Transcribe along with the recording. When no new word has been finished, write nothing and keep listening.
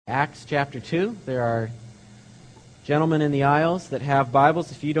Acts chapter 2. There are gentlemen in the aisles that have Bibles.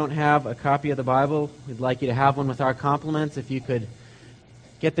 If you don't have a copy of the Bible, we'd like you to have one with our compliments. If you could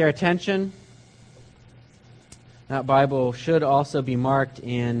get their attention. That Bible should also be marked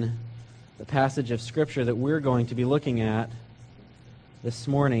in the passage of Scripture that we're going to be looking at this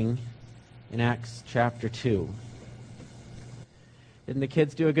morning in Acts chapter 2. Didn't the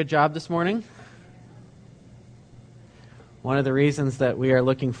kids do a good job this morning? One of the reasons that we are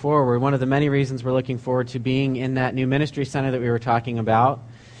looking forward, one of the many reasons we're looking forward to being in that new ministry center that we were talking about,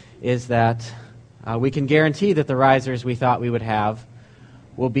 is that we can guarantee that the risers we thought we would have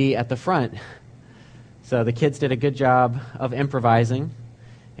will be at the front. So the kids did a good job of improvising,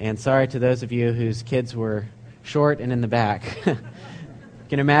 and sorry to those of you whose kids were short and in the back. You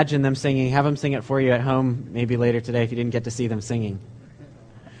can imagine them singing. Have them sing it for you at home maybe later today if you didn't get to see them singing.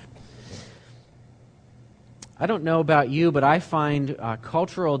 I don't know about you, but I find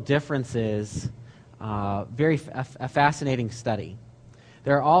cultural differences a fascinating study.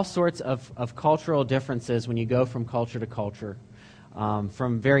 There are all sorts of cultural differences when you go from culture to culture,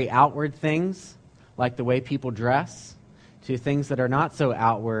 from very outward things, like the way people dress, to things that are not so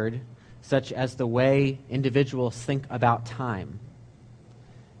outward, such as the way individuals think about time.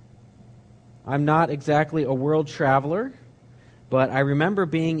 I'm not exactly a world traveler, but I remember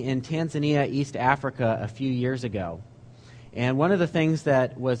being in Tanzania, East Africa, a few years ago. And one of the things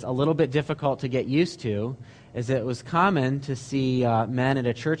that was a little bit difficult to get used to is that it was common to see men at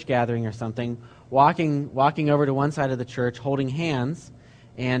a church gathering or something walking over to one side of the church, holding hands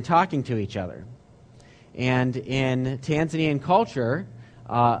and talking to each other. And in Tanzanian culture,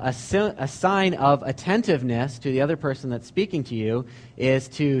 a sign of attentiveness to the other person that's speaking to you is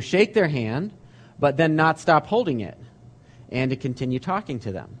to shake their hand, but then not stop holding it, and to continue talking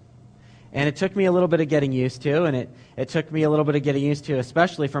to them. And it took me a little bit of getting used to, and it took me a little bit of getting used to,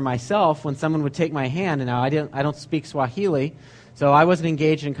 especially for myself, when someone would take my hand. And now I don't speak Swahili, so I wasn't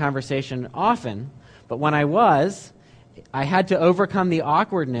engaged in conversation often, but when I was, I had to overcome the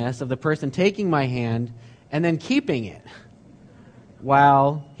awkwardness of the person taking my hand and then keeping it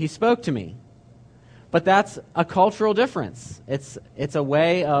while he spoke to me. But that's a cultural difference. It's a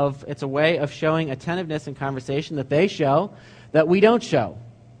way of showing attentiveness in conversation that they show that we don't show.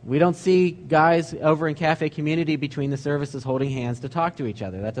 We don't see guys over in Cafe Community between the services holding hands to talk to each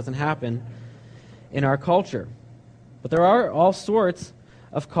other. That doesn't happen in our culture. But there are all sorts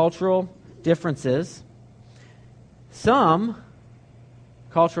of cultural differences. Some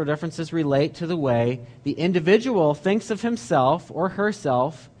cultural differences relate to the way the individual thinks of himself or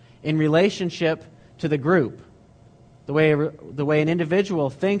herself in relationship to the group, the way an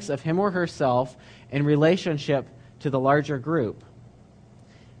individual thinks of him or herself in relationship to the larger group.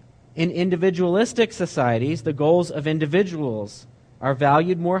 In individualistic societies, the goals of individuals are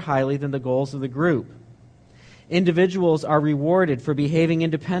valued more highly than the goals of the group. Individuals are rewarded for behaving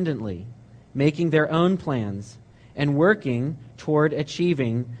independently, making their own plans, and working toward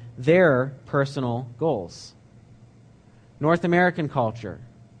achieving their personal goals. North American culture,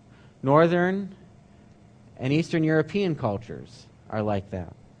 Northern and Eastern European cultures are like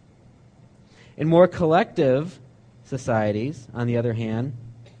that. In more collective societies, on the other hand,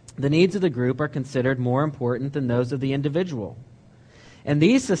 the needs of the group are considered more important than those of the individual. In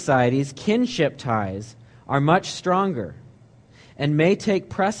these societies, kinship ties are much stronger and may take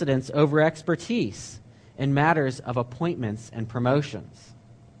precedence over expertise in matters of appointments and promotions.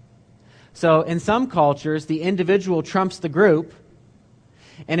 So in some cultures, the individual trumps the group,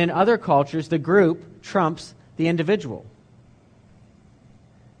 and in other cultures, the group trumps the individual.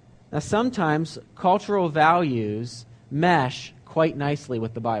 Now, sometimes cultural values mesh quite nicely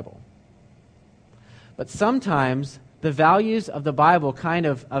with the Bible. But sometimes the values of the Bible kind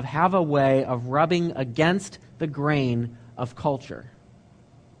of have a way of rubbing against the grain of culture.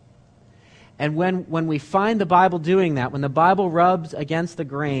 And when we find the Bible doing that, when the Bible rubs against the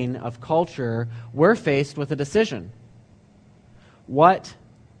grain of culture, we're faced with a decision. What's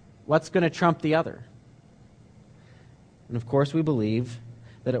going to trump the other? And of course we believe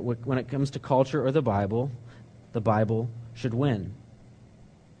that when it comes to culture or the Bible should win.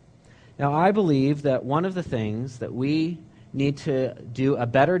 Now I believe that one of the things that we need to do a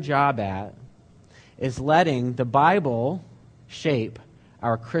better job at is letting the Bible shape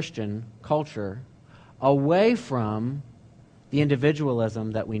our Christian culture away from the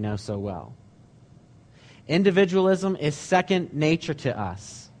individualism that we know so well. Individualism is second nature to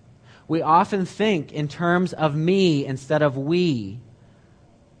us. We often think in terms of me instead of we.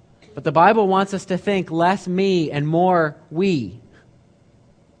 But the Bible wants us to think less me and more we.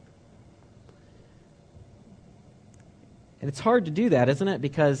 And it's hard to do that, isn't it?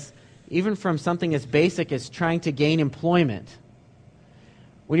 Because even from something as basic as trying to gain employment,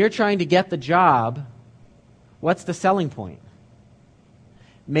 when you're trying to get the job, what's the selling point?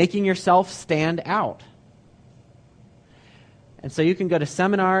 Making yourself stand out. And so you can go to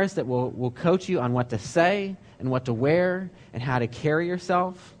seminars that will coach you on what to say and what to wear and how to carry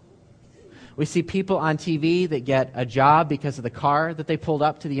yourself. We see people on TV that get a job because of the car that they pulled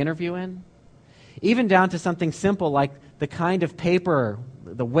up to the interview in. Even down to something simple like the kind of paper,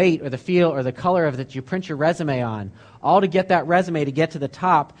 the weight or the feel or the color of that you print your resume on, all to get that resume to get to the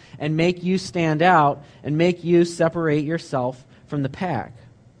top and make you stand out and make you separate yourself from the pack.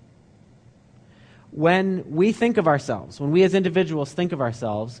 When we think of ourselves, when we as individuals think of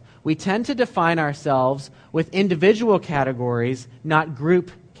ourselves, we tend to define ourselves with individual categories, not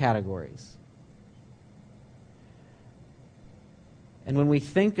group categories. And when we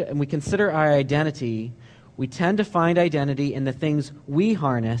think and we consider our identity, we tend to find identity in the things we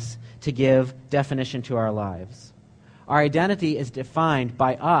harness to give definition to our lives. Our identity is defined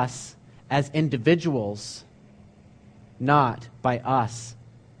by us as individuals, not by us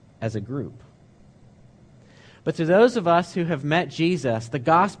as a group. But to those of us who have met Jesus, the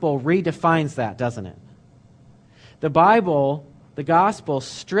gospel redefines that, doesn't it? The Bible, the gospel,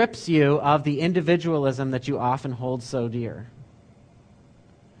 strips you of the individualism that you often hold so dear.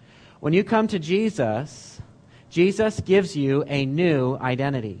 When you come to Jesus, Jesus gives you a new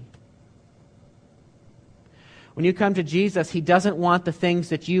identity. When you come to Jesus, He doesn't want the things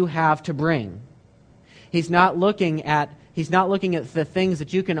that you have to bring. He's not looking at the things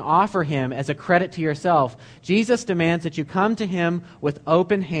that you can offer Him as a credit to yourself. Jesus demands that you come to Him with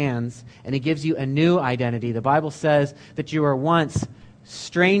open hands, and He gives you a new identity. The Bible says that you were once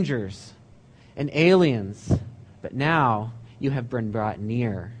strangers and aliens, but now you have been brought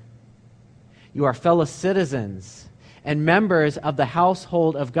near. You are fellow citizens and members of the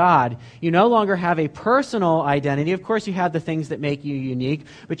household of God. You no longer have a personal identity. Of course, you have the things that make you unique,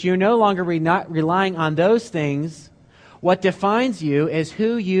 but you're no longer relying on those things. What defines you is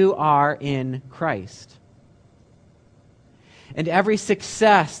who you are in Christ. And every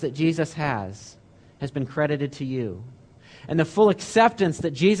success that Jesus has been credited to you. And the full acceptance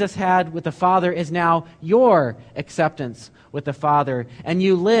that Jesus had with the Father is now your acceptance with the Father. And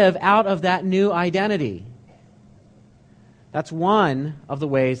you live out of that new identity. That's one of the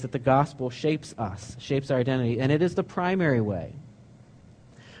ways that the gospel shapes us, shapes our identity. And it is the primary way.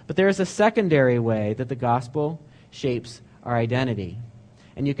 But there is a secondary way that the gospel shapes our identity.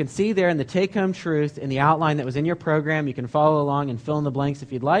 And you can see there in the take-home truth in the outline that was in your program. You can follow along and fill in the blanks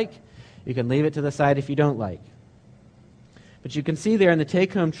if you'd like. You can leave it to the side if you don't like. But you can see there in the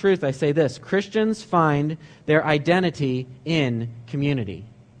take-home truth, I say this: Christians find their identity in community.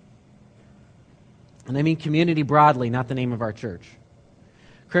 And I mean community broadly, not the name of our church.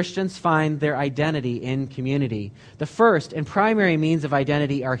 Christians find their identity in community. The first and primary means of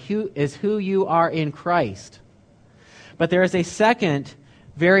identity is who you are in Christ. But there is a second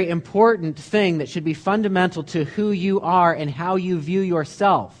very important thing that should be fundamental to who you are and how you view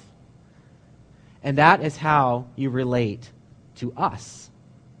yourself. And that is how you relate to us.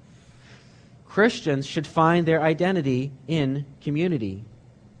 Christians should find their identity in community.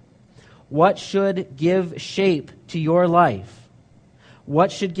 What should give shape to your life?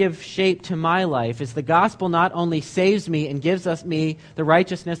 What should give shape to my life is the gospel not only saves me and gives me the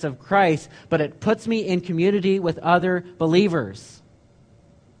righteousness of Christ, but it puts me in community with other believers.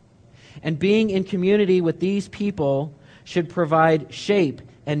 And being in community with these people should provide shape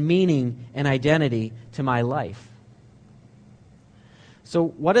and meaning and identity to my life. So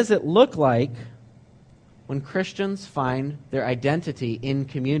what does it look like when Christians find their identity in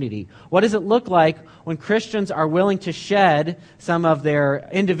community? What does it look like when Christians are willing to shed some of their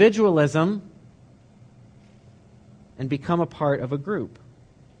individualism and become a part of a group?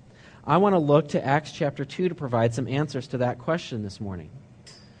 I want to look to Acts chapter 2 to provide some answers to that question this morning.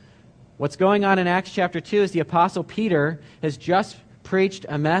 What's going on in Acts chapter 2 is the Apostle Peter has just preached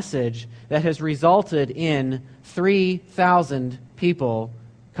a message that has resulted in 3,000 people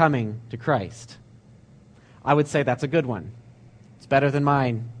coming to Christ. I would say that's a good one. It's better than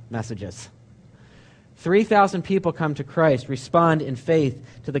my messages. 3,000 people come to Christ, respond in faith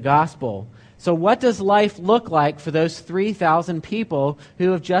to the gospel. So what does life look like for those 3,000 people who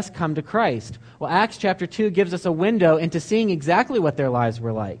have just come to Christ? Well, Acts chapter 2 gives us a window into seeing exactly what their lives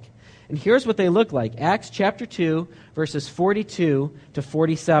were like. And here's what they look like. Acts chapter 2, verses 42 to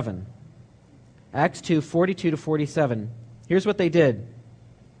 47. Acts 2, 42 to 47. Here's what they did.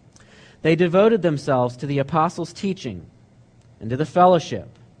 They devoted themselves to the apostles' teaching and to the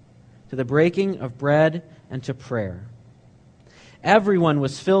fellowship, to the breaking of bread and to prayer. Everyone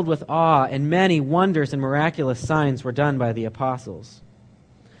was filled with awe, and many wonders and miraculous signs were done by the apostles.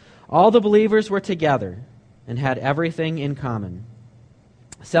 All the believers were together and had everything in common.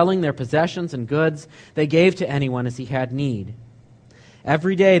 Selling their possessions and goods, they gave to anyone as he had need.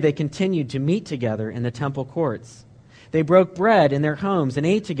 Every day they continued to meet together in the temple courts. They broke bread in their homes and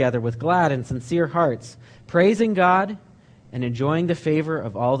ate together with glad and sincere hearts, praising God and enjoying the favor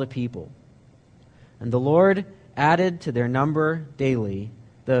of all the people. And the Lord added to their number daily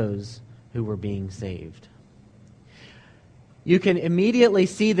those who were being saved. You can immediately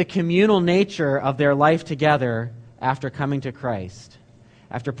see the communal nature of their life together after coming to Christ.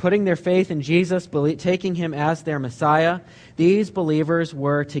 After putting their faith in Jesus, taking him as their Messiah, these believers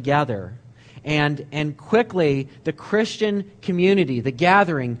were together. And quickly, the Christian community, the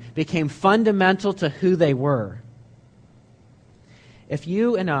gathering, became fundamental to who they were. If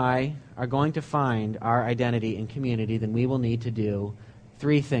you and I are going to find our identity in community, then we will need to do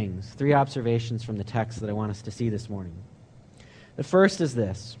three things, three observations from the text that I want us to see this morning. The first is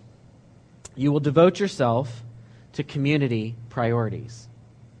this: you will devote yourself to community priorities.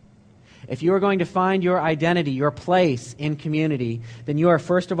 If you are going to find your identity, your place in community, then you are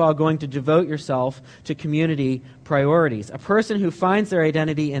first of all going to devote yourself to community priorities. A person who finds their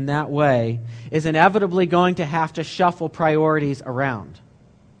identity in that way is inevitably going to have to shuffle priorities around.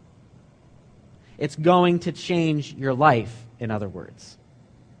 It's going to change your life, in other words.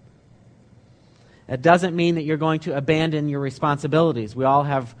 It doesn't mean that you're going to abandon your responsibilities. We all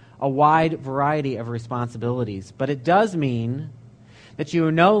have a wide variety of responsibilities. But it does mean that you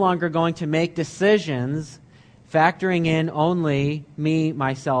are no longer going to make decisions factoring in only me,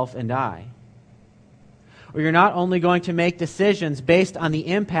 myself, and I. Or you're not only going to make decisions based on the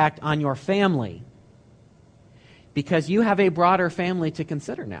impact on your family, because you have a broader family to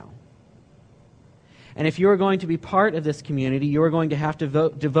consider now. And if you are going to be part of this community, you are going to have to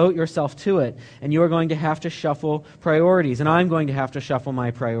devote yourself to it, and you are going to have to shuffle priorities, and I'm going to have to shuffle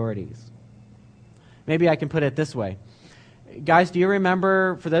my priorities. Maybe I can put it this way. Guys, do you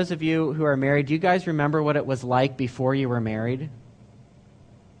remember, for those of you who are married, do you guys remember what it was like before you were married?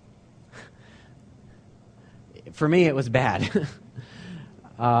 For me, it was bad.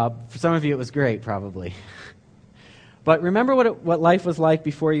 For some of you, it was great, probably. But remember what life was like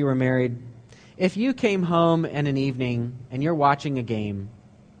before you were married? If you came home in an evening and you're watching a game,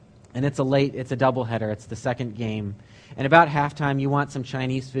 and it's a doubleheader, it's the second game, and about halftime you want some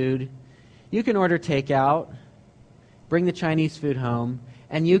Chinese food, you can order takeout, bring the Chinese food home,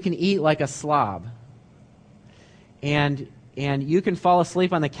 and you can eat like a slob. And you can fall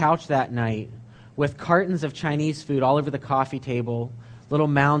asleep on the couch that night with cartons of Chinese food all over the coffee table, little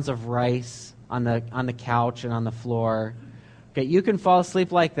mounds of rice on the couch and on the floor. Okay, you can fall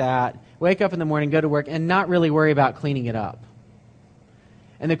asleep like that, wake up in the morning, go to work, and not really worry about cleaning it up.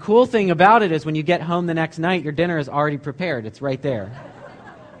 And the cool thing about it is when you get home the next night, your dinner is already prepared. It's right there.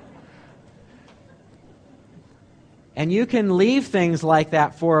 And you can leave things like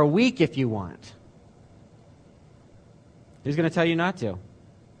that for a week if you want. Who's going to tell you not to?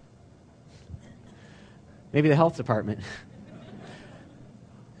 Maybe the health department.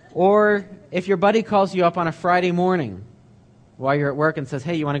 Or if your buddy calls you up on a Friday morning while you're at work and says,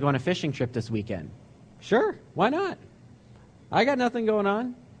 hey, you want to go on a fishing trip this weekend? Sure, why not? I got nothing going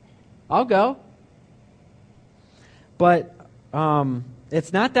on. I'll go. But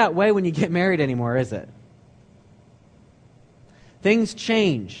it's not that way when you get married anymore, is it? Things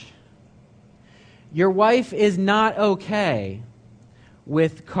change. Your wife is not okay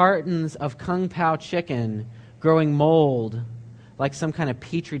with cartons of Kung Pao chicken growing mold like some kind of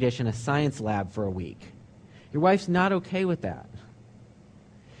petri dish in a science lab for a week. Your wife's not okay with that.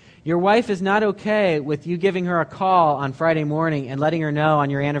 Your wife is not okay with you giving her a call on Friday morning and letting her know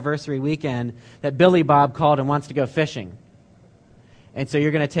on your anniversary weekend that Billy Bob called and wants to go fishing. And so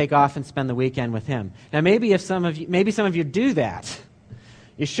you're going to take off and spend the weekend with him. Now, maybe some of you do that.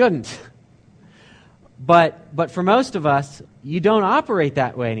 You shouldn't. But for most of us, you don't operate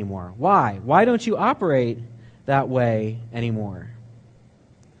that way anymore. Why? Why don't you operate that way anymore?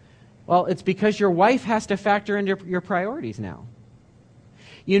 Well, it's because your wife has to factor into your priorities now.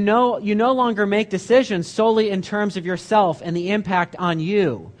 You no longer make decisions solely in terms of yourself and the impact on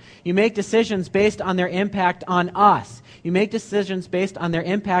you. You make decisions based on their impact on us. You make decisions based on their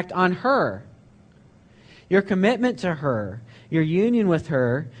impact on her. Your commitment to her, your union with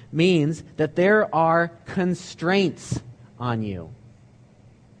her, means that there are constraints on you.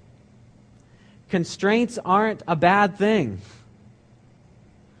 Constraints aren't a bad thing.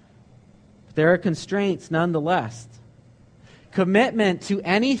 There are constraints nonetheless. Commitment to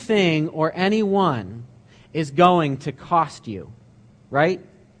anything or anyone is going to cost you. right?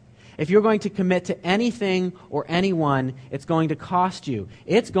 If you're going to commit to anything or anyone, it's going to cost you.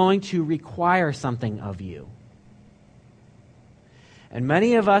 It's going to require something of you. And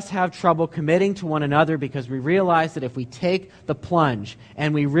many of us have trouble committing to one another because we realize that if we take the plunge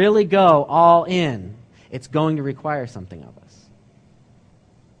and we really go all in, it's going to require something of us.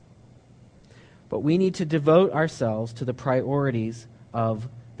 But we need to devote ourselves to the priorities of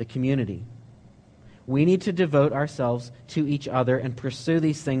the community. We need to devote ourselves to each other and pursue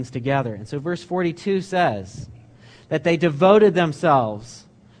these things together. And so verse 42 says that they devoted themselves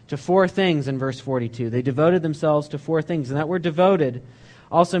to 4 things in verse 42. They devoted themselves to 4 things. And that word devoted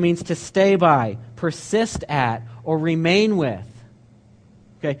also means to stay by, persist at, or remain with.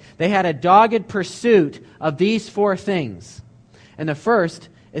 Okay? They had a dogged pursuit of these 4 things. And the first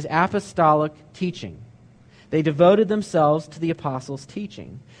is apostolic teaching. They devoted themselves to the apostles'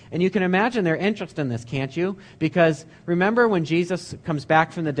 teaching. And you can imagine their interest in this, can't you? Because remember when Jesus comes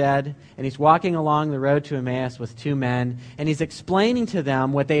back from the dead and he's walking along the road to Emmaus with 2 men and he's explaining to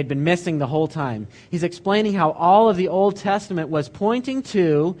them what they had been missing the whole time. He's explaining how all of the Old Testament was pointing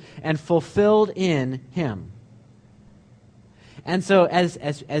to and fulfilled in him. And so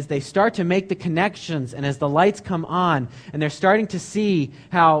as they start to make the connections and as the lights come on and they're starting to see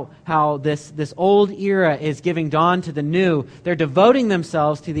how this old era is giving dawn to the new, they're devoting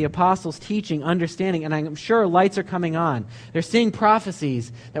themselves to the apostles' teaching, understanding, and I'm sure lights are coming on. They're seeing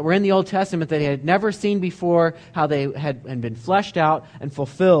prophecies that were in the Old Testament that they had never seen before, how they had been fleshed out and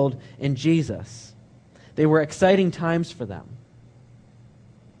fulfilled in Jesus. They were exciting times for them.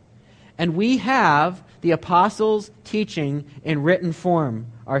 And we have the apostles' teaching in written form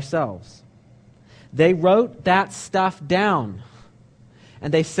ourselves. They wrote that stuff down,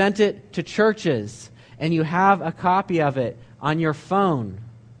 and they sent it to churches, and you have a copy of it on your phone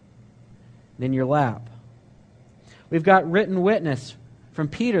and in your lap. We've got written witness from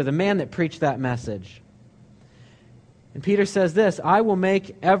Peter, the man that preached that message. And Peter says this, "I will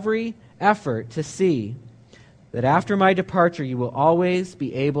make every effort to see that after my departure you will always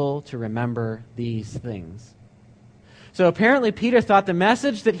be able to remember these things." So apparently Peter thought the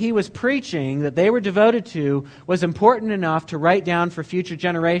message that he was preaching, that they were devoted to, was important enough to write down for future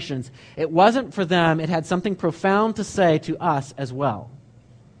generations. It wasn't for them. It had something profound to say to us as well.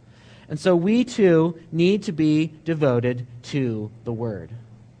 And so we too need to be devoted to the Word,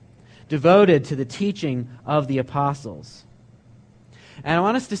 devoted to the teaching of the apostles. And I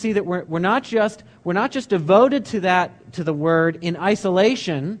want us to see that we're not just devoted to the Word in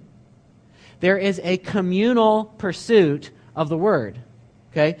isolation. There is a communal pursuit of the Word.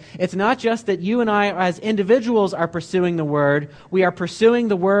 Okay? It's not just that you and I as individuals are pursuing the Word, we are pursuing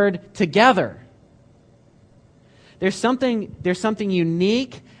the Word together. There's something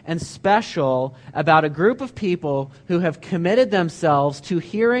unique and special about a group of people who have committed themselves to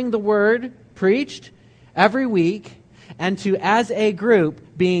hearing the Word preached every week and to, as a group,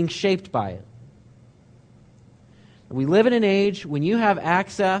 being shaped by it. We live in an age when you have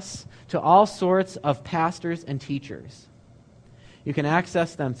access to all sorts of pastors and teachers. You can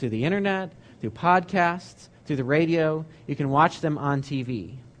access them through the internet, through podcasts, through the radio. You can watch them on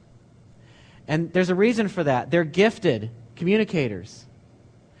TV. And there's a reason for that. They're gifted communicators.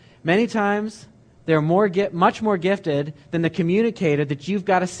 Many times, they're much more gifted than the communicator that you've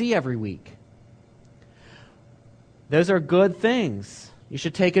got to see every week. Those are good things. You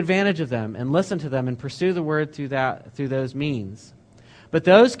should take advantage of them and listen to them and pursue the Word through those means. But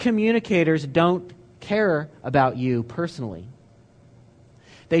those communicators don't care about you personally.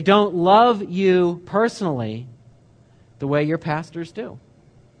 They don't love you personally the way your pastors do.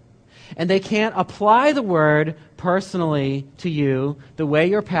 And they can't apply the Word personally to you the way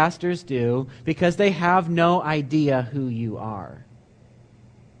your pastors do because they have no idea who you are.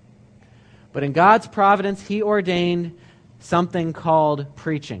 But in God's providence, He ordained something called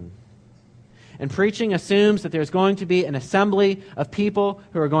preaching. And preaching assumes that there's going to be an assembly of people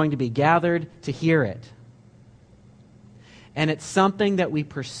who are going to be gathered to hear it. And it's something that we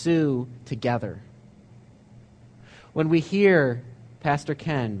pursue together. When we hear Pastor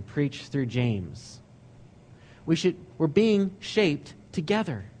Ken preach through James, we're being shaped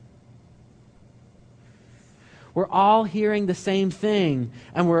together. We're all hearing the same thing,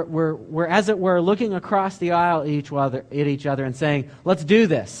 and we're as it were looking across the aisle at each other and saying, "Let's do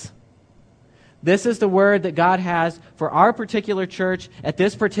this. This is the word that God has for our particular church at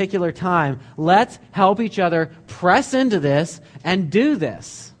this particular time. Let's help each other press into this and do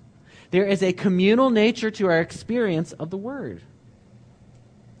this." There is a communal nature to our experience of the Word.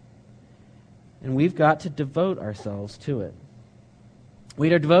 And we've got to devote ourselves to it. We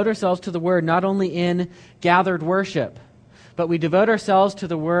are to devote ourselves to the Word not only in gathered worship, but we devote ourselves to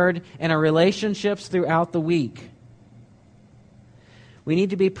the Word and our relationships throughout the week. We need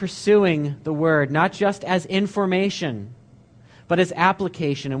to be pursuing the Word, not just as information, but as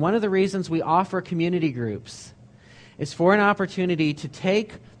application. And one of the reasons we offer community groups is for an opportunity to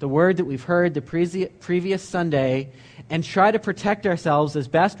take the Word that we've heard the previous Sunday and try to protect ourselves as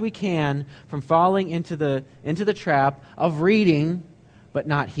best we can from falling into the trap of reading but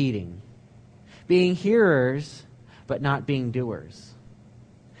not heeding, being hearers but not being doers.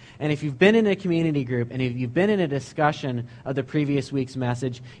 And if you've been in a community group and if you've been in a discussion of the previous week's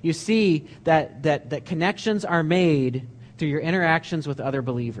message, you see that connections are made through your interactions with other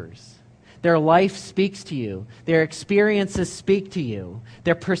believers. Their life speaks to you. Their experiences speak to you.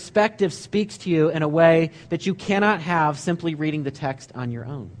 Their perspective speaks to you in a way that you cannot have simply reading the text on your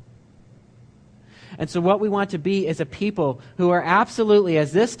own. And so what we want to be is a people who are absolutely,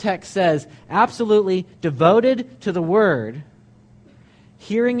 as this text says, absolutely devoted to the Word,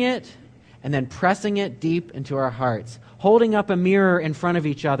 hearing it and then pressing it deep into our hearts, holding up a mirror in front of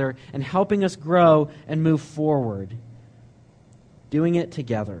each other and helping us grow and move forward, doing it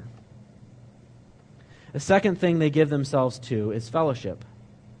together. The second thing they give themselves to is fellowship.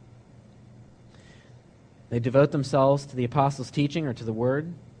 They devote themselves to the apostles' teaching or to the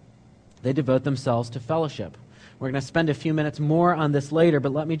Word. They devote themselves to fellowship. We're going to spend a few minutes more on this later,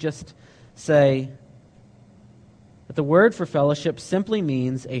 but let me just say that the word for fellowship simply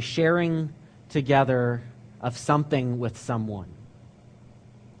means a sharing together of something with someone.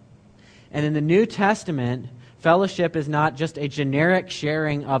 And in the New Testament, fellowship is not just a generic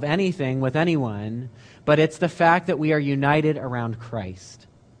sharing of anything with anyone, but it's the fact that we are united around Christ.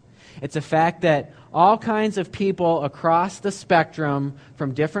 It's a fact that all kinds of people across the spectrum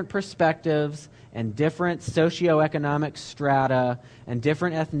from different perspectives and different socioeconomic strata and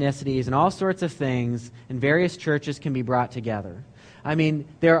different ethnicities and all sorts of things in various churches can be brought together. I mean,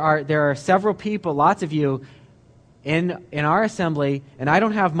 there are several people, lots of you, in our assembly, and I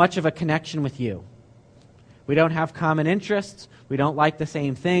don't have much of a connection with you. We don't have common interests. We don't like the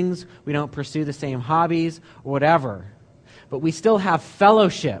same things. We don't pursue the same hobbies or whatever. But we still have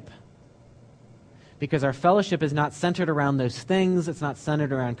fellowship because our fellowship is not centered around those things. It's not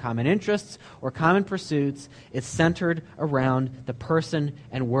centered around common interests or common pursuits. It's centered around the person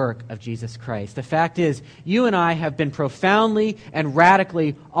and work of Jesus Christ. The fact is, you and I have been profoundly and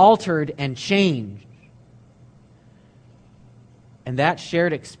radically altered and changed. And that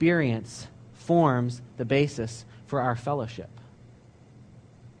shared experience forms the basis for our fellowship.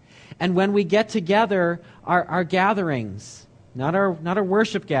 And when we get together, our gatherings, not our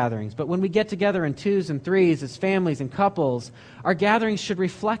worship gatherings, but when we get together in twos and threes as families and couples, our gatherings should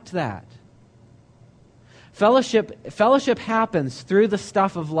reflect that. Fellowship happens through the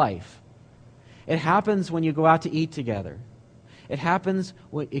stuff of life. It happens when you go out to eat together. It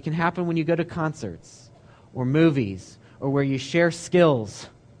can happen when you go to concerts or movies or where you share skills.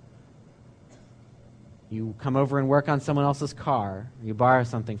 You come over and work on someone else's car. You borrow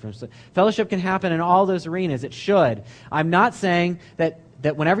something from... Fellowship can happen in all those arenas. It should. I'm not saying that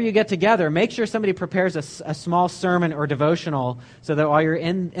whenever you get together, make sure somebody prepares a small sermon or devotional so that while you're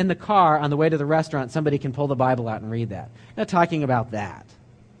in the car on the way to the restaurant, somebody can pull the Bible out and read that. I'm not talking about that.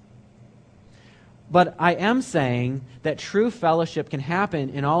 But I am saying that true fellowship can happen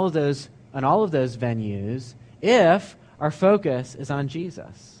in all of those venues if our focus is on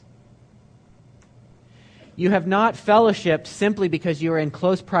Jesus. You have not fellowshipped simply because you are in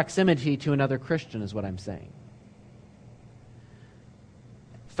close proximity to another Christian, is what I'm saying.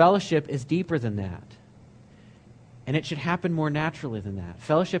 Fellowship is deeper than that. And it should happen more naturally than that.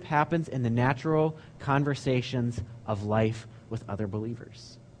 Fellowship happens in the natural conversations of life with other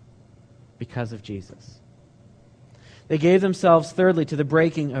believers because of Jesus. They gave themselves, thirdly, to the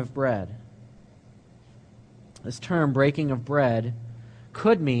breaking of bread. This term, breaking of bread,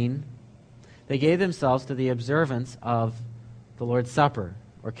 could mean they gave themselves to the observance of the Lord's Supper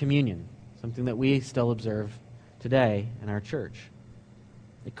or communion, something that we still observe today in our church.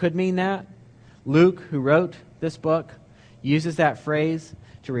 It could mean that. Luke, who wrote this book, uses that phrase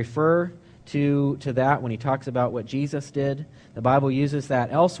to refer to that when he talks about what Jesus did. The Bible uses that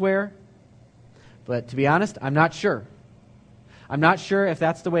elsewhere. But to be honest, I'm not sure. I'm not sure if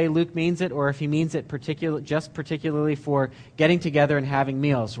that's the way Luke means it or if he means it particularly for getting together and having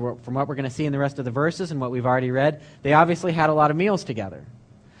meals. From what we're going to see in the rest of the verses and what we've already read, they obviously had a lot of meals together.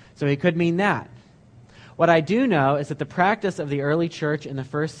 So he could mean that. What I do know is that the practice of the early church in the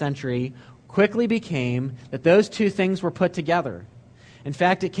first century quickly became that those two things were put together. In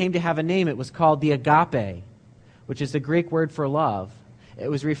fact, it came to have a name. It was called the agape, which is the Greek word for love. it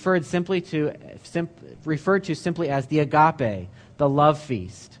was referred to simply as the agape, the love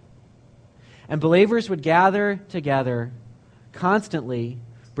feast. And believers would gather together constantly,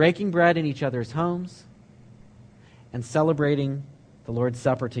 breaking bread in each other's homes and celebrating the Lord's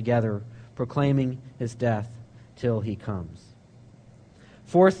Supper together, proclaiming his death till he comes.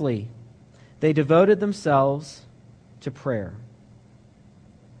 Fourthly, they devoted themselves to prayer.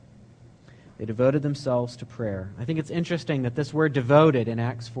 They devoted themselves to prayer. I think it's interesting that this word devoted in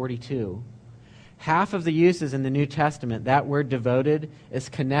Acts 42, half of the uses in the New Testament, that word devoted is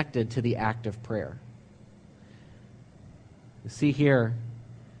connected to the act of prayer. You see here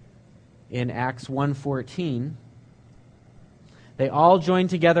in Acts 1:14, they all joined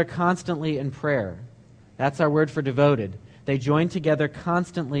together constantly in prayer. That's our word for devoted. They joined together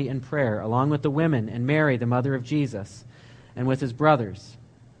constantly in prayer, along with the women and Mary, the mother of Jesus, and with his brothers.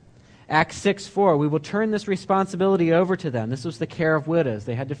 Acts 6:4, we will turn this responsibility over to them. This was the care of widows.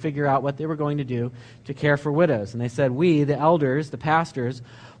 They had to figure out what they were going to do to care for widows. And they said, we, the elders, the pastors,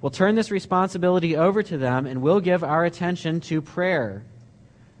 will turn this responsibility over to them and we'll give our attention to prayer.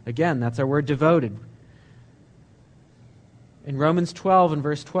 Again, that's our word devoted. In Romans 12 and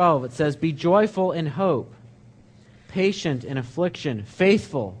verse 12, it says, be joyful in hope, patient in affliction,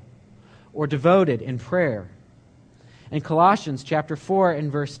 faithful or devoted in prayer. In Colossians chapter 4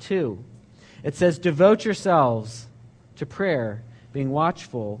 and verse 2, it says, devote yourselves to prayer, being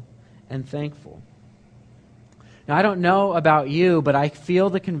watchful and thankful. Now, I don't know about you, but I feel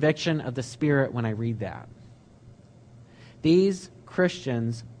the conviction of the Spirit when I read that. These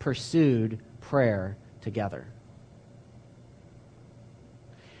Christians pursued prayer together.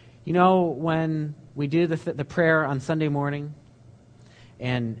 You know, when we do the prayer on Sunday morning,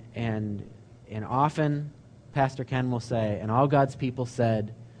 and often Pastor Ken will say, and all God's people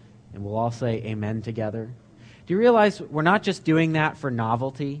said, and we'll all say amen together. Do you realize we're not just doing that for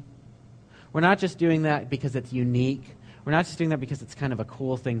novelty? We're not just doing that because it's unique. We're not just doing that because it's kind of a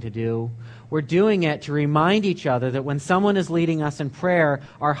cool thing to do. We're doing it to remind each other that when someone is leading us in prayer,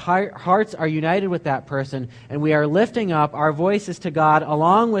 our hearts are united with that person, and we are lifting up our voices to God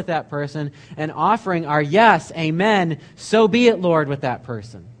along with that person and offering our yes, amen, so be it, Lord, with that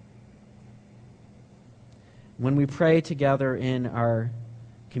person. When we pray together in our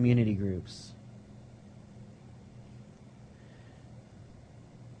community groups,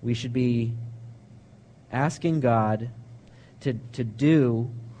 we should be asking God to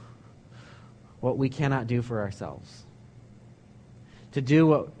do what we cannot do for ourselves. To do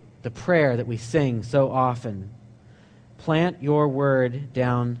what the prayer that we sing so often. Plant your word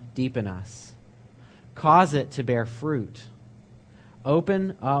down deep in us. Cause it to bear fruit.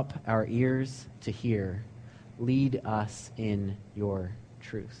 Open up our ears to hear. Lead us in your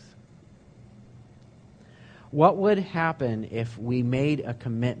truth. What would happen if we made a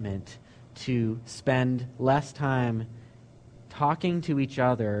commitment to spend less time talking to each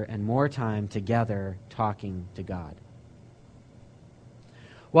other and more time together talking to God?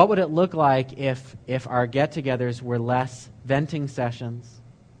 What would it look like if our get-togethers were less venting sessions,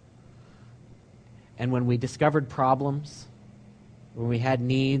 and when we discovered problems, when we had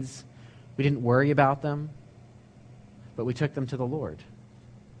needs, we didn't worry about them, but we took them to the Lord?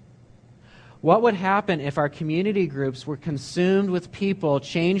 What would happen if our community groups were consumed with people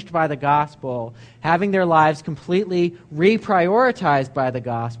changed by the gospel, having their lives completely reprioritized by the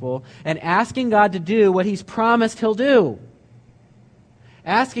gospel, and asking God to do what He's promised He'll do?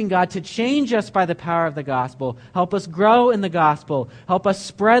 Asking God to change us by the power of the gospel, help us grow in the gospel, help us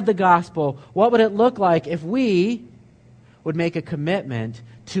spread the gospel. What would it look like if we would make a commitment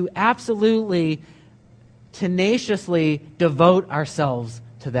to absolutely, tenaciously devote ourselves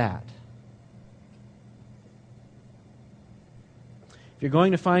to that? If you're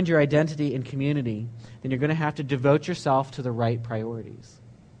going to find your identity in community, then you're going to have to devote yourself to the right priorities.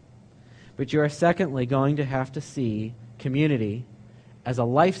 But you are secondly going to have to see community as a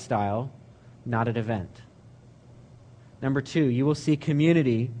lifestyle, not an event. Number two, you will see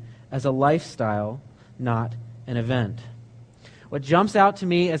community as a lifestyle, not an event. What jumps out to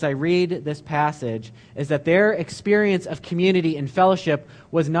me as I read this passage is that their experience of community and fellowship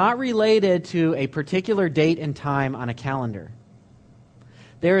was not related to a particular date and time on a calendar.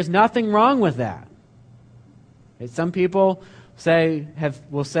 There is nothing wrong with that. Some people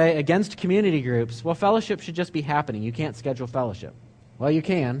will say against community groups, well, fellowship should just be happening. You can't schedule fellowship. Well, you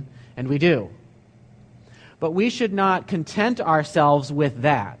can, and we do. But we should not content ourselves with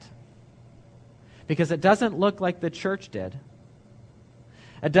that, because it doesn't look like the church did.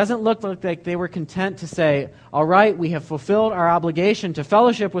 It doesn't look like they were content to say, all right, we have fulfilled our obligation to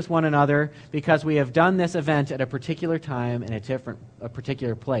fellowship with one another because we have done this event at a particular time in a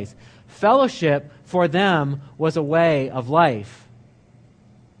particular place. Fellowship for them was a way of life.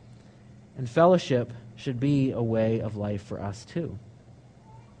 And fellowship should be a way of life for us too.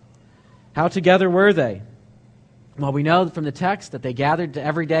 How together were they? Well, we know from the text that they gathered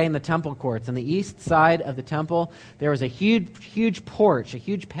every day in the temple courts. On the east side of the temple, there was a huge porch, a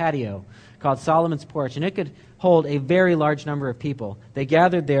huge patio called Solomon's Porch, and it could hold a very large number of people. They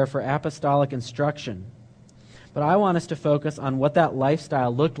gathered there for apostolic instruction. But I want us to focus on what that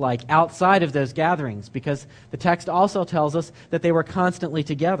lifestyle looked like outside of those gatherings, because the text also tells us that they were constantly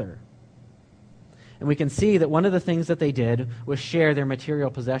together. And we can see that one of the things that they did was share their material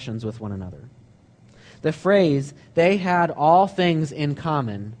possessions with one another. The phrase, they had all things in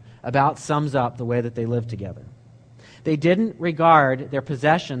common, about sums up the way that they lived together. They didn't regard their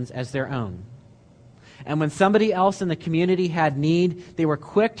possessions as their own. And when somebody else in the community had need, they were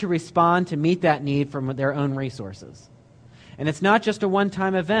quick to respond to meet that need from their own resources. And it's not just a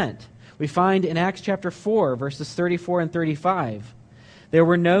one-time event. We find in Acts chapter 4, verses 34 and 35, there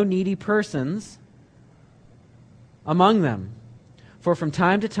were no needy persons among them, for from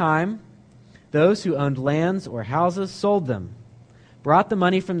time to time, those who owned lands or houses sold them, brought the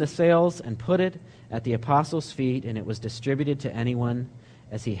money from the sales, and put it at the apostles' feet, and it was distributed to anyone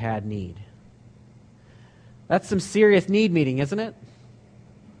as he had need. That's some serious need meeting, isn't it?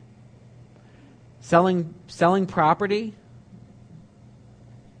 Selling property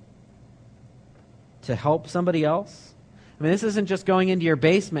to help somebody else. I mean, this isn't just going into your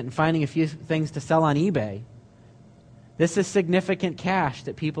basement and finding a few things to sell on eBay. This is significant cash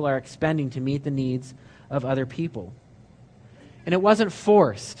that people are expending to meet the needs of other people. And it wasn't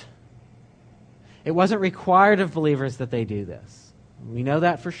forced. It wasn't required of believers that they do this. We know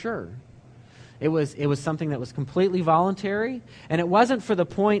that for sure. It was something that was completely voluntary, and it wasn't for the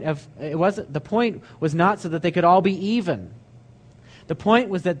point was not so that they could all be even. The point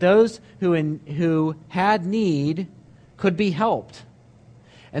was that those who had need could be helped.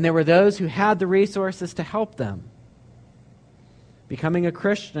 And there were those who had the resources to help them. Becoming a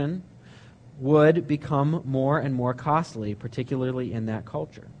Christian would become more and more costly, particularly in that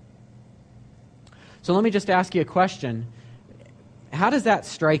culture. So let me just ask you a question. How does that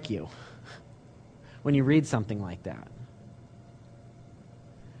strike you when you read something like that?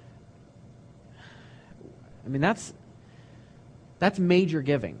 I mean, that's major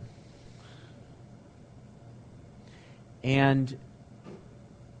giving. And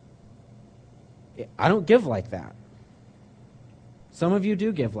I don't give like that. Some of you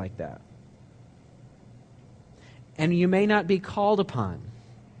do give like that. And you may not be called upon.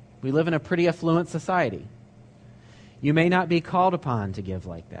 We live in a pretty affluent society. You may not be called upon to give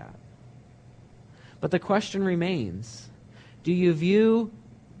like that. But the question remains, do you view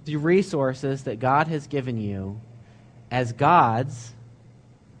the resources that God has given you as God's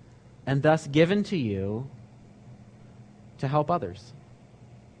and thus given to you to help others?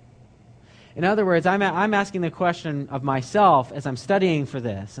 In other words, I'm asking the question of myself as I'm studying for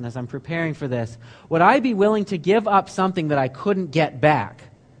this and as I'm preparing for this. Would I be willing to give up something that I couldn't get back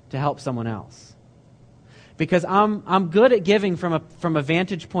to help someone else? Because I'm good at giving from a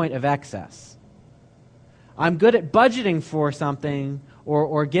vantage point of excess. I'm good at budgeting for something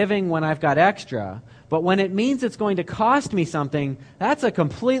or giving when I've got extra. But when it means it's going to cost me something, that's a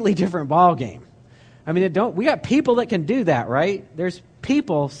completely different ballgame. I mean, we got people that can do that, right? There's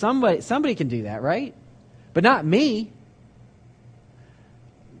people, somebody can do that, right? But not me.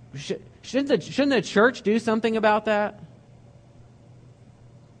 Shouldn't the church do something about that?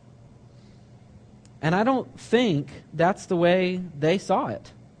 And I don't think that's the way they saw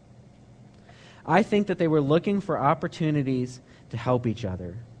it. I think that they were looking for opportunities to help each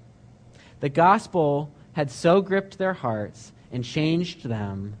other. The gospel had so gripped their hearts and changed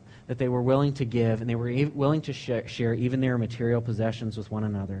them that they were willing to give, and they were willing to share even their material possessions with one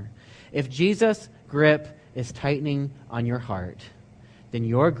another. If Jesus' grip is tightening on your heart, then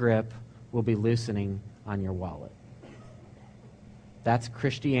your grip will be loosening on your wallet. That's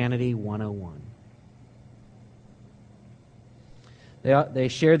Christianity 101. They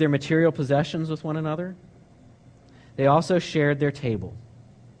shared their material possessions with one another. They also shared their table.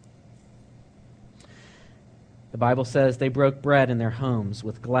 The Bible says they broke bread in their homes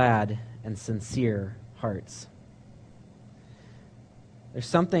with glad and sincere hearts. There's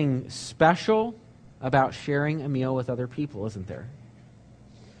something special about sharing a meal with other people, isn't there?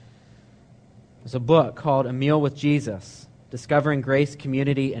 There's a book called A Meal with Jesus, Discovering Grace,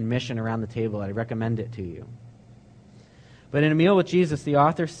 Community, and Mission Around the Table. I recommend it to you. But in A Meal with Jesus, the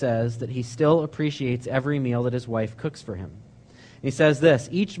author says that he still appreciates every meal that his wife cooks for him. He says this: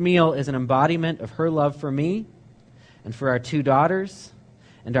 each meal is an embodiment of her love for me and for our 2 daughters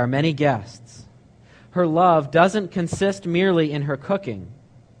and our many guests. Her love doesn't consist merely in her cooking,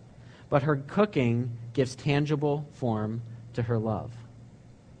 but her cooking gives tangible form to her love.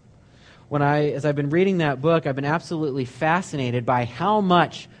 As I've been reading that book, I've been absolutely fascinated by how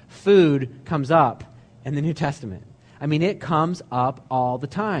much food comes up in the New Testament. I mean, it comes up all the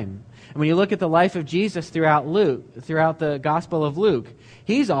time. And when you look at the life of Jesus throughout the Gospel of Luke,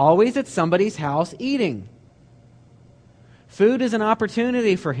 he's always at somebody's house eating. Food is an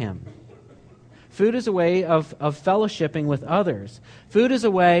opportunity for him. Food is a way of fellowshipping with others. Food is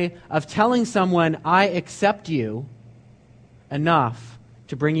a way of telling someone, I accept you enough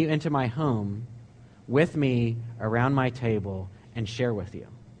to bring you into my home with me around my table and share with you.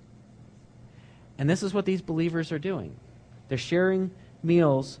 And this is what these believers are doing. They're sharing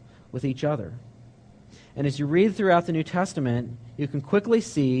meals with each other. And as you read throughout the New Testament, you can quickly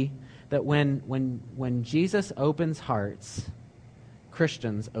see that when Jesus opens hearts,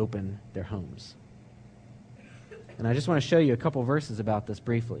 Christians open their homes. And I just want to show you a couple verses about this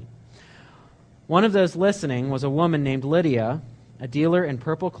briefly. One of those listening was a woman named Lydia, a dealer in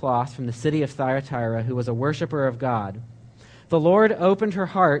purple cloth from the city of Thyatira, who was a worshiper of God. The Lord opened her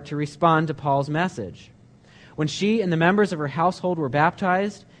heart to respond to Paul's message. When she and the members of her household were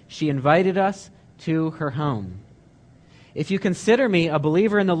baptized, she invited us to her home. If you consider me a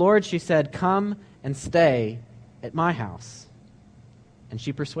believer in the Lord, she said, come and stay at my house. And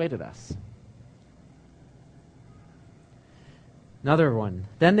she persuaded us. Another one.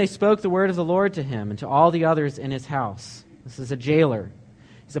 Then they spoke the word of the Lord to him and to all the others in his house. This is a jailer.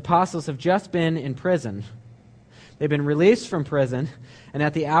 His apostles have just been in prison. They've been released from prison, and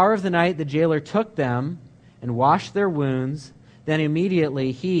at the hour of the night the jailer took them and washed their wounds. Then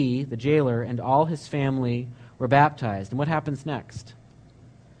immediately he, the jailer, and all his family were baptized. And what happens next?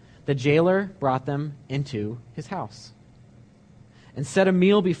 The jailer brought them into his house and set a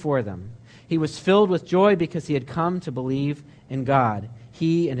meal before them. He was filled with joy because he had come to believe in God,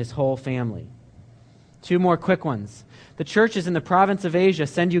 he and his whole family. 2 more quick ones. The churches in the province of Asia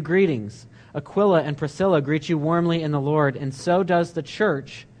send you greetings. Aquila and Priscilla greet you warmly in the Lord, and so does the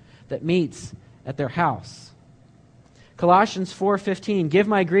church that meets at their house. Colossians 4:15, give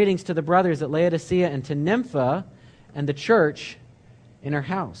my greetings to the brothers at Laodicea and to Nympha and the church in her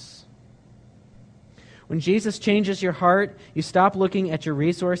house. When Jesus changes your heart, you stop looking at your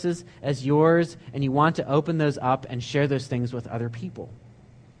resources as yours, and you want to open those up and share those things with other people.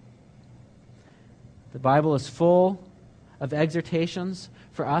 The Bible is full of exhortations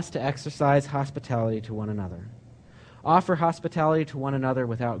for us to exercise hospitality to one another. Offer hospitality to one another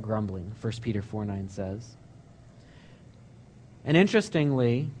without grumbling, 1 Peter 4:9 says. And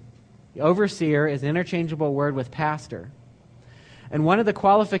interestingly, the overseer is an interchangeable word with pastor. And one of the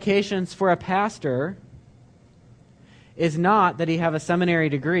qualifications for a pastor is not that he have a seminary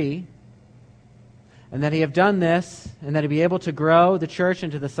degree and that he have done this and that he be able to grow the church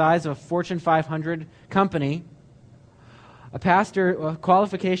into the size of a Fortune 500 company. A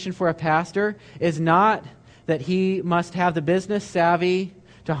qualification for a pastor is not that he must have the business savvy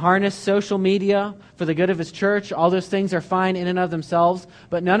to harness social media for the good of his church. All those things are fine in and of themselves,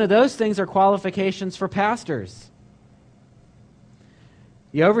 but none of those things are qualifications for pastors.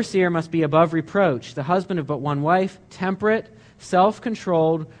 The overseer must be above reproach, the husband of but one wife, temperate,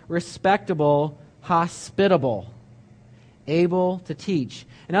 self-controlled, respectable, hospitable, able to teach.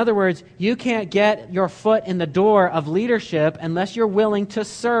 In other words, you can't get your foot in the door of leadership unless you're willing to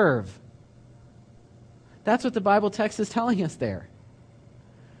serve. That's what the Bible text is telling us there.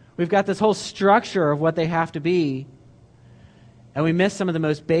 We've got this whole structure of what they have to be, and we miss some of the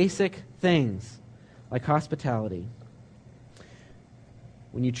most basic things, like hospitality.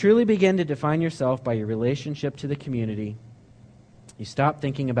 When you truly begin to define yourself by your relationship to the community, you stop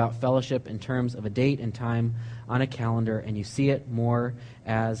thinking about fellowship in terms of a date and time on a calendar, and you see it more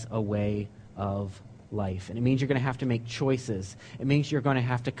as a way of life. And it means you're going to have to make choices. It means you're going to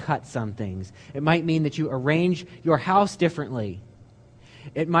have to cut some things. It might mean that you arrange your house differently.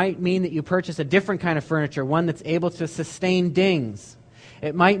 It might mean that you purchase a different kind of furniture, one that's able to sustain dings.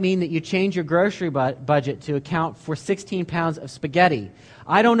 It might mean that you change your grocery budget to account for 16 pounds of spaghetti.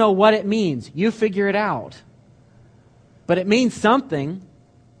 I don't know what it means. You figure it out. But it means something.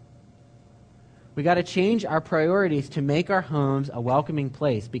 We got to change our priorities to make our homes a welcoming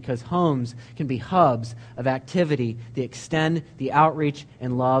place, because homes can be hubs of activity that extend the outreach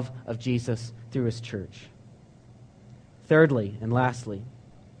and love of Jesus through his church. Thirdly and lastly,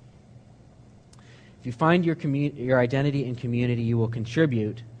 If you find your identity in community, you will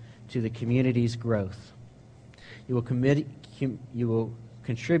contribute to the community's growth. You will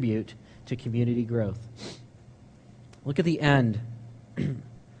contribute to community growth. Look at the end in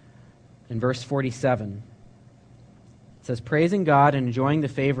verse 47. It says, praising God and enjoying the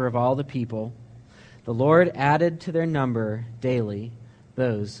favor of all the people, the Lord added to their number daily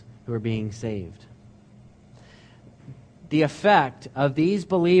those who were being saved. The effect of these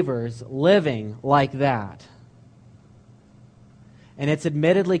believers living like that, and it's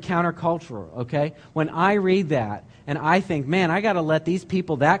admittedly countercultural, okay? When I read that and I think, man, I got to let these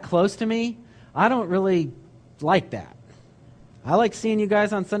people that close to me, I don't really like that. I like seeing you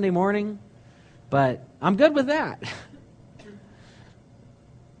guys on Sunday morning, but I'm good with that.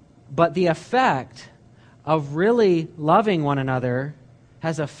 But the effect of really loving one another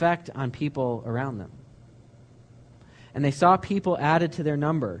has effect on people around them. And they saw people added to their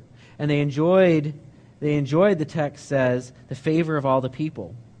number, and they enjoyed, the text says, the favor of all the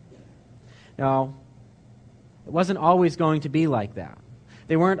people. Now, it wasn't always going to be like that.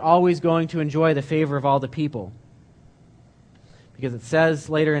 They weren't always going to enjoy the favor of all the people. Because it says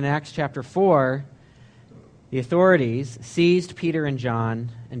later in Acts chapter 4, the authorities seized Peter and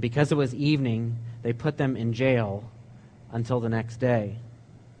John, and because it was evening, they put them in jail until the next day.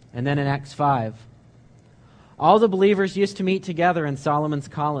 And then in Acts 5, all the believers used to meet together in Solomon's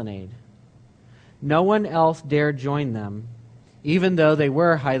colonnade. No one else dared join them, even though they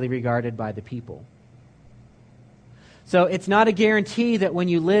were highly regarded by the people. So it's not a guarantee that when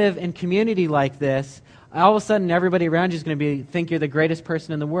you live in community like this, all of a sudden everybody around you is going to think you're the greatest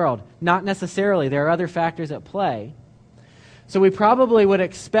person in the world. Not necessarily. There are other factors at play. So we probably would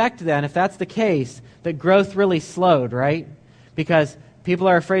expect then, if that's the case, that growth really slowed, right? Because people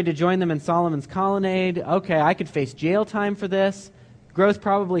are afraid to join them in Solomon's colonnade. Okay, I could face jail time for this. Growth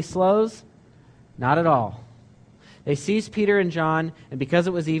probably slows. Not at all. They seized Peter and John, and because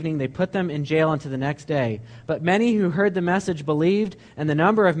it was evening, they put them in jail until the next day. But many who heard the message believed, and the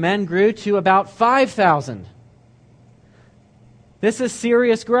number of men grew to about 5,000. This is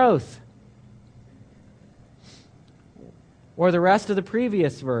serious growth. Or the rest of the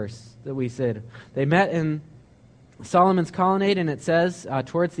previous verse that we said. They met in Solomon's colonnade, and it says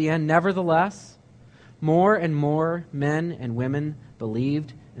towards the end, nevertheless, more and more men and women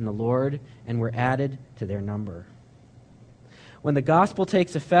believed in the Lord and were added to their number. When the gospel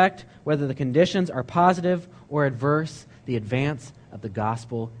takes effect, whether the conditions are positive or adverse, the advance of the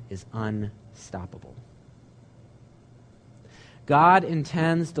gospel is unstoppable. God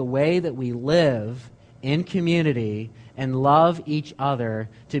intends the way that we live in community and love each other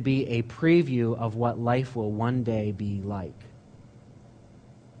to be a preview of what life will one day be like.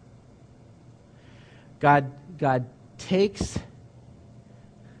 God takes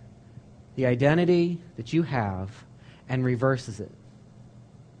the identity that you have and reverses it.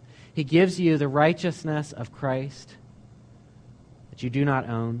 He gives you the righteousness of Christ that you do not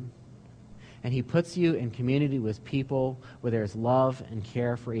own, and He puts you in community with people where there's love and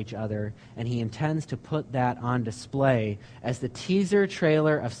care for each other, and He intends to put that on display as the teaser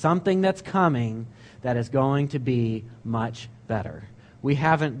trailer of something that's coming that is going to be much better. We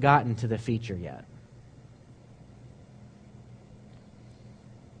haven't gotten to the feature yet.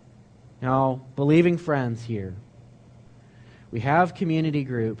 Now, believing friends here, we have community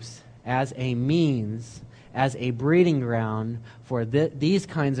groups as a means, as a breeding ground for these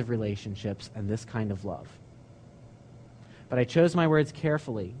kinds of relationships and this kind of love. But I chose my words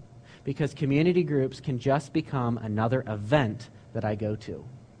carefully because community groups can just become another event that I go to.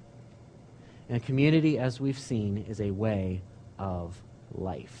 And community, as we've seen, is a way of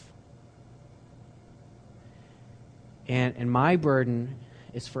life. And my burden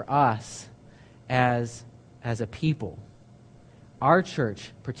is for us as a people, our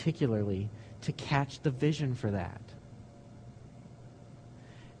church particularly, to catch the vision for that.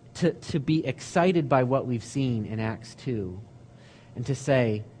 To be excited by what we've seen in Acts 2 and to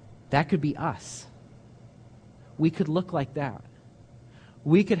say, that could be us. We could look like that.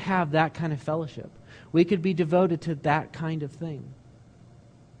 We could have that kind of fellowship. We could be devoted to that kind of thing.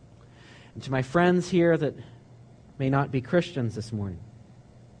 And to my friends here that may not be Christians this morning,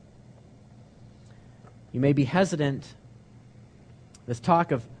 you may be hesitant. This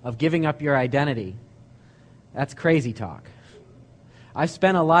talk of giving up your identity, that's crazy talk. I've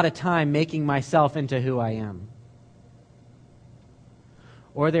spent a lot of time making myself into who I am.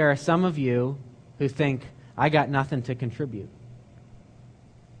 Or there are some of you who think, I got nothing to contribute.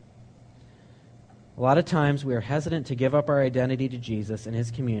 A lot of times we are hesitant to give up our identity to Jesus and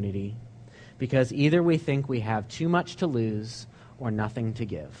His community because either we think we have too much to lose or nothing to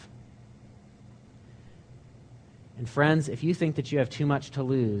give. And friends, if you think that you have too much to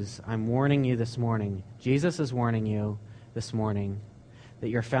lose, I'm warning you this morning. Jesus is warning you this morning that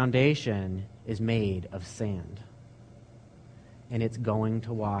your foundation is made of sand. And it's going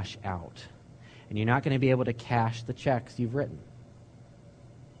to wash out. And you're not going to be able to cash the checks you've written.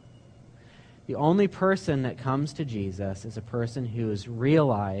 The only person that comes to Jesus is a person who has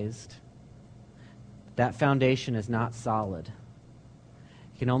realized that foundation is not solid.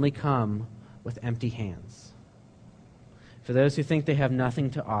 It can only come with empty hands. For those who think they have nothing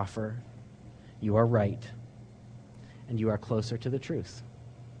to offer, you are right, and you are closer to the truth.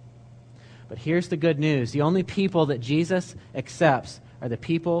 But here's the good news. The only people that Jesus accepts are the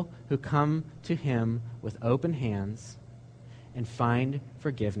people who come to him with open hands and find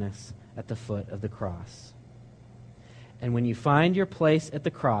forgiveness at the foot of the cross. And when you find your place at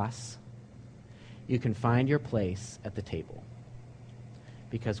the cross, you can find your place at the table,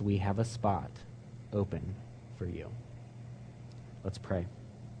 because we have a spot open for you. Let's pray.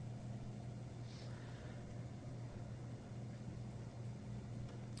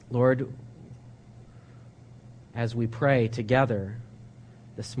 Lord, as we pray together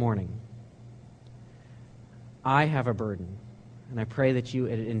this morning, I have a burden, and I pray that you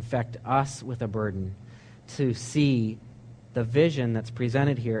would infect us with a burden to see the vision that's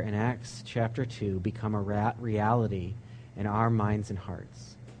presented here in Acts chapter 2 become a reality in our minds and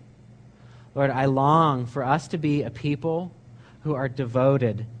hearts. Lord, I long for us to be a people who are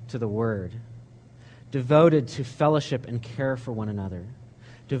devoted to the Word, devoted to fellowship and care for one another,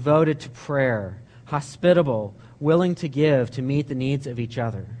 devoted to prayer, hospitable, willing to give to meet the needs of each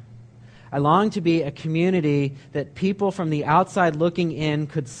other. I long to be a community that people from the outside looking in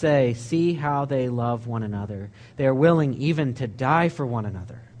could say, see how they love one another. They are willing even to die for one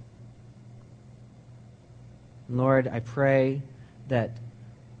another. Lord, I pray that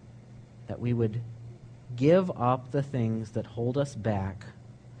we would give up the things that hold us back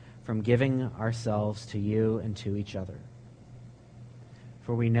from giving ourselves to you and to each other.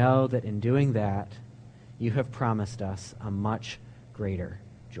 For we know that in doing that, you have promised us a much greater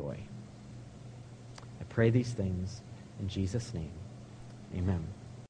joy. I pray these things in Jesus' name. Amen.